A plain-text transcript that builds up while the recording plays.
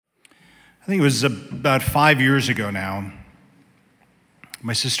I think it was about 5 years ago now.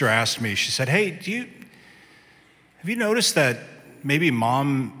 My sister asked me, she said, "Hey, have you noticed that maybe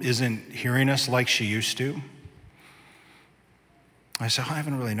mom isn't hearing us like she used to?" I said, "I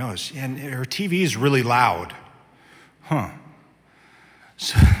haven't really noticed. And her TV is really loud." Huh.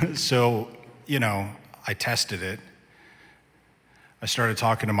 So, I tested it. I started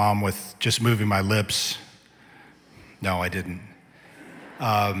talking to mom with just moving my lips. No, I didn't.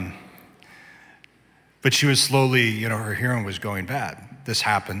 But she was slowly, her hearing was going bad. This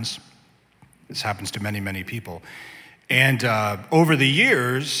happens. This happens to many, many people. And over the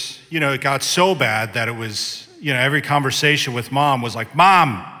years, it got so bad that it was, every conversation with mom was like,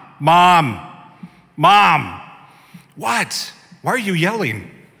 Mom, what? Why are you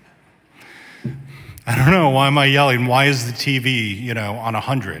yelling? I don't know, why am I yelling? Why is the TV, on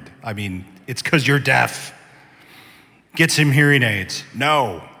 100? I mean, it's because you're deaf. Get some hearing aids.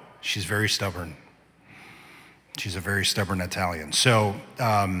 No, she's very stubborn. She's a very stubborn Italian. So,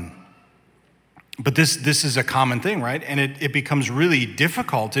 but this is a common thing, right? And it becomes really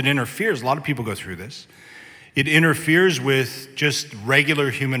difficult. It interferes. A lot of people go through this. It interferes with just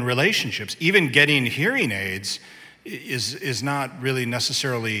regular human relationships. Even getting hearing aids is not really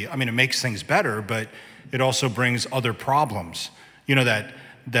necessarily, it makes things better, but it also brings other problems.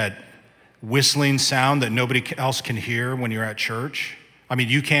 That whistling sound that nobody else can hear when you're at church.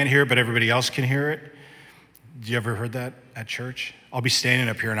 You can't hear it, but everybody else can hear it. You ever heard that at church? I'll be standing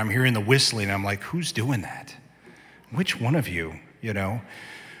up here and I'm hearing the whistling. And I'm like, who's doing that? Which one of you,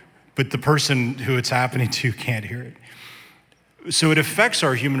 But the person who it's happening to can't hear it. So it affects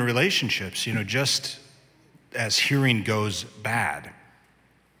our human relationships, just as hearing goes bad.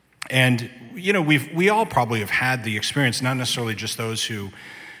 And, we all probably have had the experience, not necessarily just those who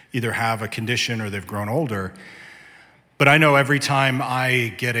either have a condition or they've grown older, but I know every time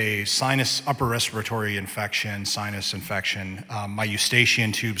I get a upper respiratory infection, sinus infection, my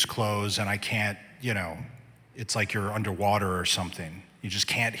eustachian tubes close and I can't, it's like you're underwater or something. You just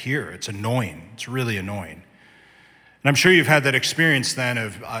can't hear. It's annoying. It's really annoying. And I'm sure you've had that experience then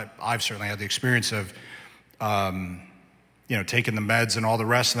I've certainly had the experience of, taking the meds and all the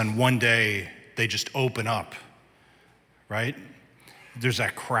rest, and then one day they just open up, right? There's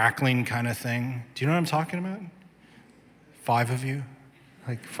that crackling kind of thing. Do you know what I'm talking about? 5 of you?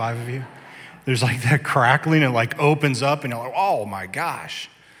 Like 5 of you? There's like that crackling, it opens up and you're like, oh my gosh.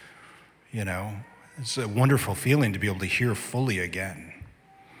 It's a wonderful feeling to be able to hear fully again.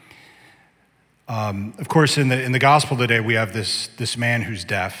 Of course, in the gospel today, we have this man who's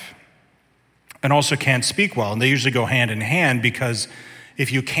deaf and also can't speak well. And they usually go hand in hand because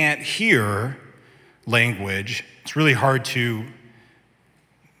if you can't hear language, it's really hard to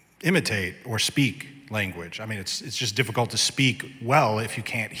imitate or speak language. It's just difficult to speak well if you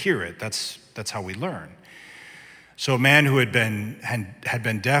can't hear it. That's how we learn. So a man who had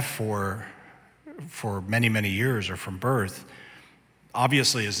been deaf for many, many years or from birth,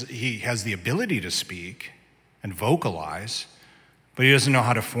 obviously he has the ability to speak and vocalize, but he doesn't know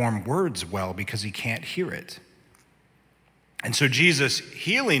how to form words well because he can't hear it. And so Jesus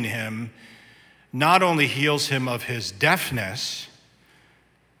healing him not only heals him of his deafness,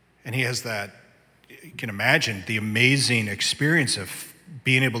 and he has that, you can imagine the amazing experience of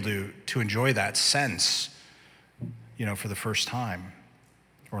being able to enjoy that sense, for the first time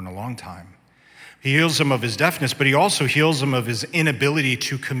or in a long time. He heals him of his deafness, but he also heals him of his inability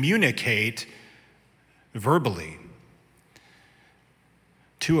to communicate verbally.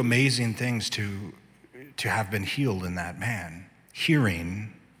 2 amazing things to have been healed in that man: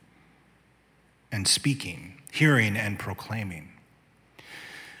 hearing and speaking, hearing and proclaiming.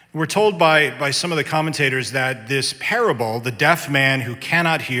 We're told by some of the commentators that this parable, the deaf man who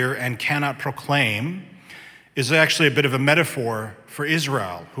cannot hear and cannot proclaim, is actually a bit of a metaphor for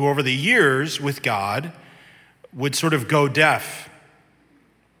Israel, who over the years with God would sort of go deaf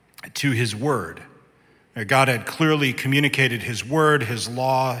to his word. God had clearly communicated his word, his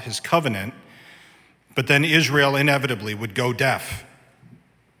law, his covenant, but then Israel inevitably would go deaf.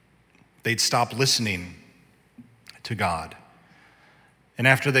 They'd stop listening to God. And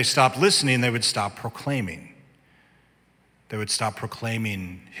after they stopped listening, they would stop proclaiming. They would stop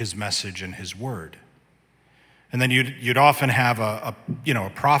proclaiming his message and his word. And then you'd often have a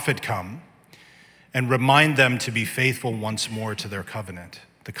prophet come and remind them to be faithful once more to their covenant,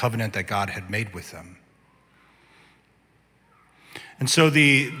 the covenant that God had made with them. And so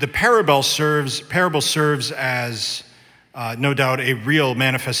the parable serves as no doubt a real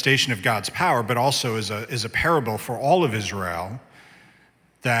manifestation of God's power, but also is a parable for all of Israel,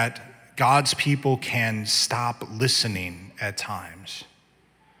 that God's people can stop listening at times.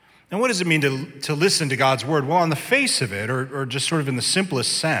 And what does it mean to listen to God's word? Well, on the face of it, or just sort of in the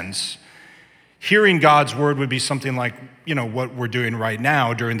simplest sense, hearing God's word would be something like, what we're doing right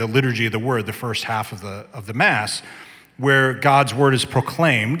now during the liturgy of the word, the first half of the Mass, where God's word is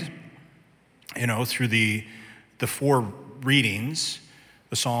proclaimed, through the four readings,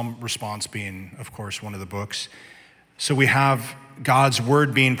 the psalm response being, of course, one of the books. So we have God's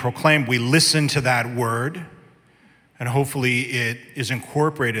word being proclaimed. We listen to that word, and hopefully it is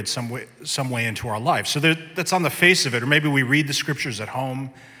incorporated some way into our life. So that's on the face of it, or maybe we read the scriptures at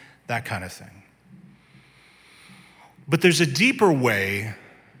home, that kind of thing. But there's a deeper way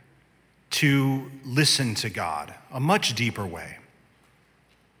to listen to God, a much deeper way.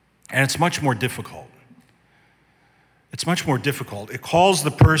 And it's much more difficult. It's much more difficult. It calls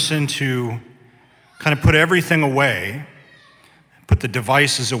the person to kind of put everything away, put the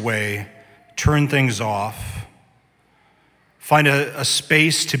devices away, turn things off, find a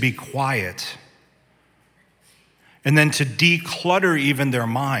space to be quiet, and then to declutter even their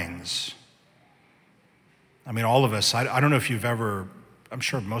minds. I mean, all of us, I don't know if you've ever, I'm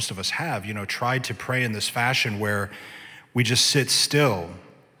sure most of us have, tried to pray in this fashion where we just sit still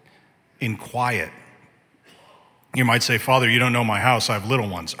in quiet. You might say, Father, you don't know my house, I have little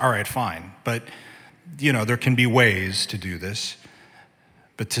ones. All right, fine. But, there can be ways to do this.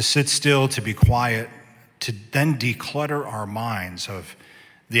 But to sit still, to be quiet, to then declutter our minds of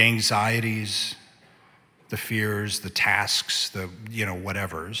the anxieties, the fears, the tasks, the,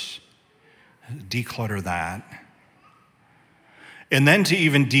 whatevers. Declutter that. And then to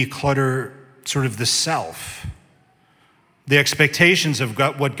even declutter sort of the self, the expectations of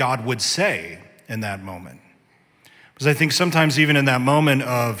what God would say in that moment. Because I think sometimes even in that moment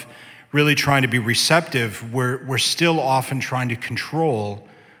of really trying to be receptive, we're still often trying to control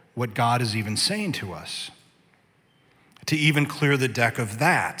what God is even saying to us. To even clear the deck of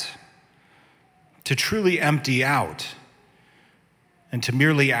that. To truly empty out. And to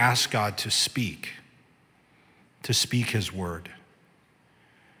merely ask God to speak his word.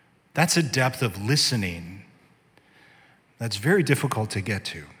 That's a depth of listening that's very difficult to get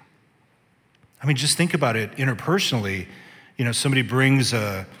to. I mean, just think about it interpersonally. Somebody brings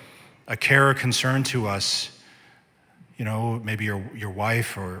a care or concern to us, maybe your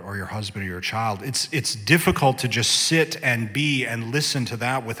wife or your husband or your child. It's difficult to just sit and be and listen to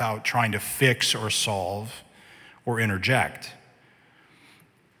that without trying to fix or solve or interject.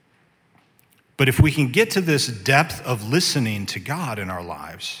 But if we can get to this depth of listening to God in our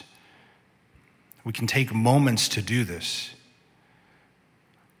lives, we can take moments to do this.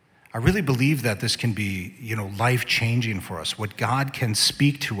 I really believe that this can be, life-changing for us, what God can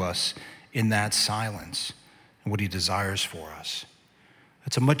speak to us in that silence and what he desires for us.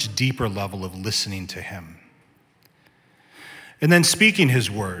 It's a much deeper level of listening to him. And then speaking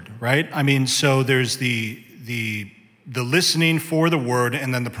his word, right? I mean, so there's the listening for the word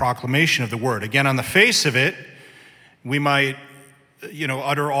and then the proclamation of the word. Again, on the face of it, we might,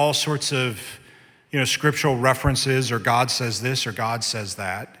 utter all sorts of, scriptural references, or God says this or God says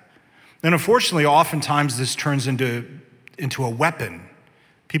that. And unfortunately, oftentimes this turns into a weapon.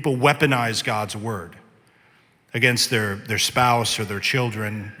 People weaponize God's word against their spouse or their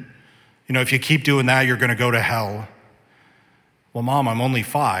children. If you keep doing that, you're going to go to hell. Well, Mom, I'm only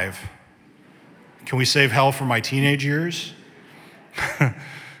 5. Can we save hell for my teenage years?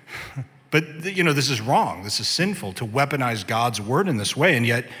 But, this is wrong. This is sinful to weaponize God's word in this way. And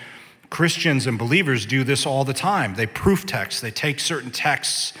yet, Christians and believers do this all the time. They proof text. They take certain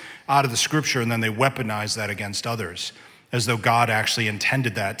texts out of the scripture and then they weaponize that against others as though God actually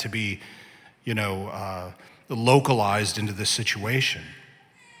intended that to be, localized into this situation.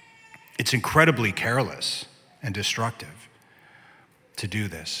 It's incredibly careless and destructive to do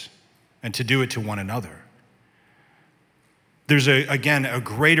this and to do it to one another. There's, a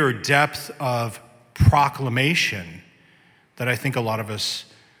greater depth of proclamation that I think a lot of us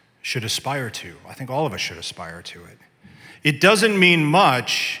should aspire to. I think all of us should aspire to it. It doesn't mean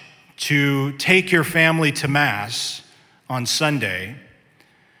much to take your family to Mass on Sunday,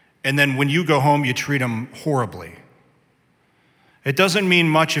 and then when you go home, you treat them horribly. It doesn't mean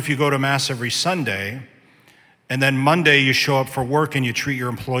much if you go to Mass every Sunday, and then Monday you show up for work and you treat your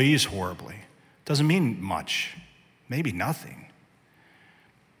employees horribly. It doesn't mean much, maybe nothing.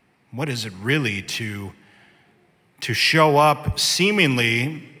 What is it really to show up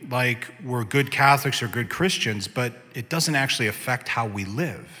seemingly like we're good Catholics or good Christians, but it doesn't actually affect how we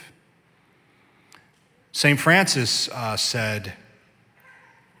live? St. Francis said,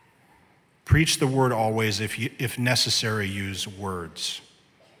 preach the word always, if necessary, use words.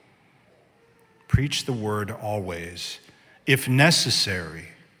 Preach the word always, if necessary,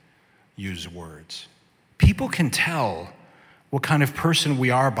 use words. People can tell what kind of person we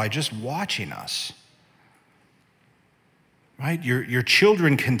are by just watching us. Right? Your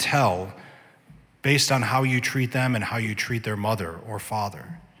children can tell based on how you treat them and how you treat their mother or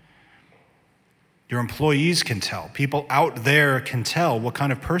father. Your employees can tell. People out there can tell what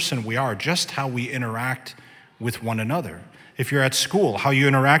kind of person we are, just how we interact with one another. If you're at school, how you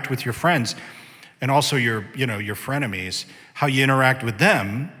interact with your friends, and also your frenemies, how you interact with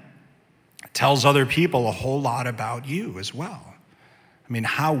them tells other people a whole lot about you as well. I mean,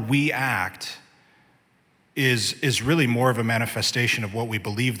 how we act is really more of a manifestation of what we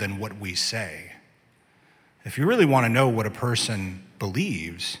believe than what we say. If you really want to know what a person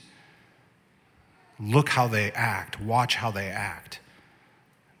believes, look how they act, watch how they act,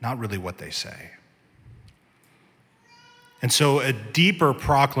 not really what they say. And so a deeper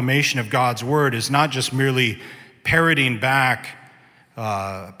proclamation of God's word is not just merely parroting back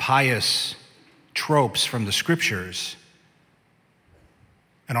pious tropes from the scriptures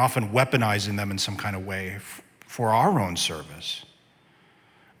and often weaponizing them in some kind of way for our own service.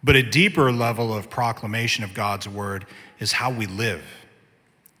 But a deeper level of proclamation of God's word is how we live.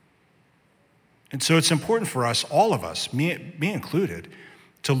 And so it's important for us, all of us, me included,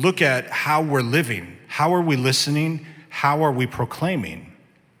 to look at how we're living. How are we listening? How are we proclaiming?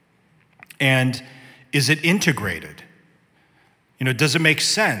 And is it integrated? Does it make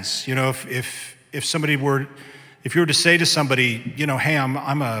sense? If you were to say to somebody, hey,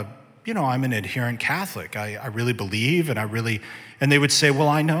 I'm an adherent Catholic. I really believe, and they would say, well,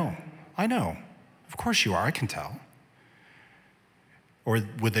 I know. Of course you are, I can tell. Or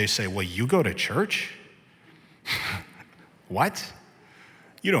would they say, well, you go to church? What?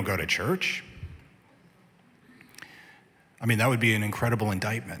 You don't go to church. I mean, that would be an incredible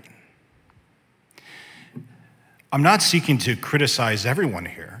indictment. I'm not seeking to criticize everyone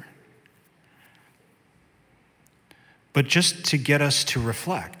here, but just to get us to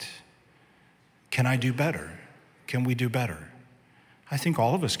reflect. Can I do better? Can we do better? I think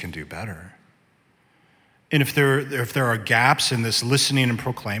all of us can do better. And if there are gaps in this listening and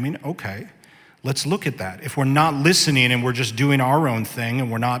proclaiming, okay, let's look at that. If we're not listening and we're just doing our own thing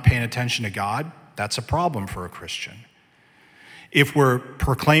and we're not paying attention to God, that's a problem for a Christian. If we're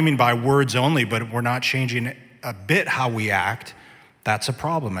proclaiming by words only, but we're not changing a bit how we act, that's a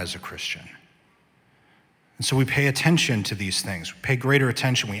problem as a Christian. And so we pay attention to these things. We pay greater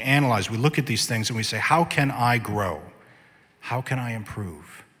attention. We analyze. We look at these things and we say, how can I grow? How can I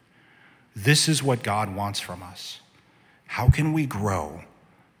improve? This is what God wants from us. How can we grow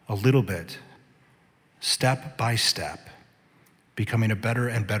a little bit, step by step, becoming a better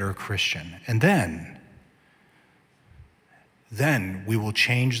and better Christian? And then we will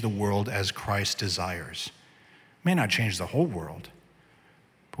change the world as Christ desires. May not change the whole world,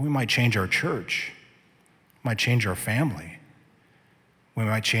 but we might change our church. We might change our family. We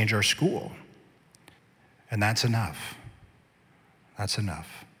might change our school. And that's enough. That's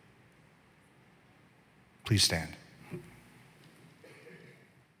enough. Please stand.